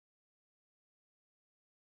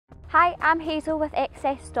Hi, I'm Hazel with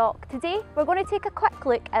XS-Stock. Today we're going to take a quick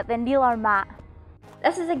look at the kneeler mat.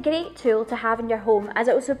 This is a great tool to have in your home as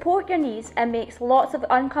it will support your knees and makes lots of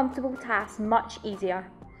uncomfortable tasks much easier.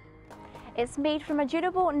 It's made from a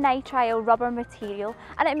durable nitrile rubber material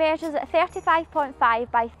and it measures at 35.5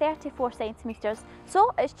 by 34 centimetres,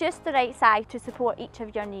 so it's just the right size to support each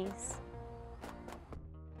of your knees.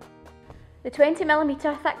 The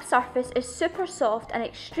 20mm thick surface is super soft and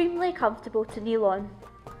extremely comfortable to kneel on.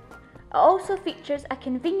 It also features a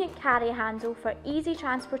convenient carry handle for easy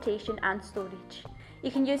transportation and storage.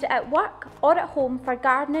 You can use it at work or at home for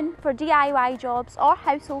gardening, for DIY jobs or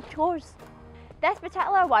household chores. This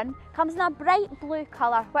particular one comes in a bright blue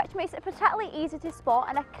colour, which makes it particularly easy to spot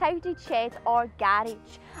in a crowded shed or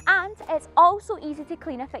garage. And it's also easy to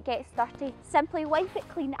clean if it gets dirty. Simply wipe it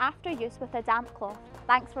clean after use with a damp cloth.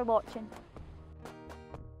 Thanks for watching.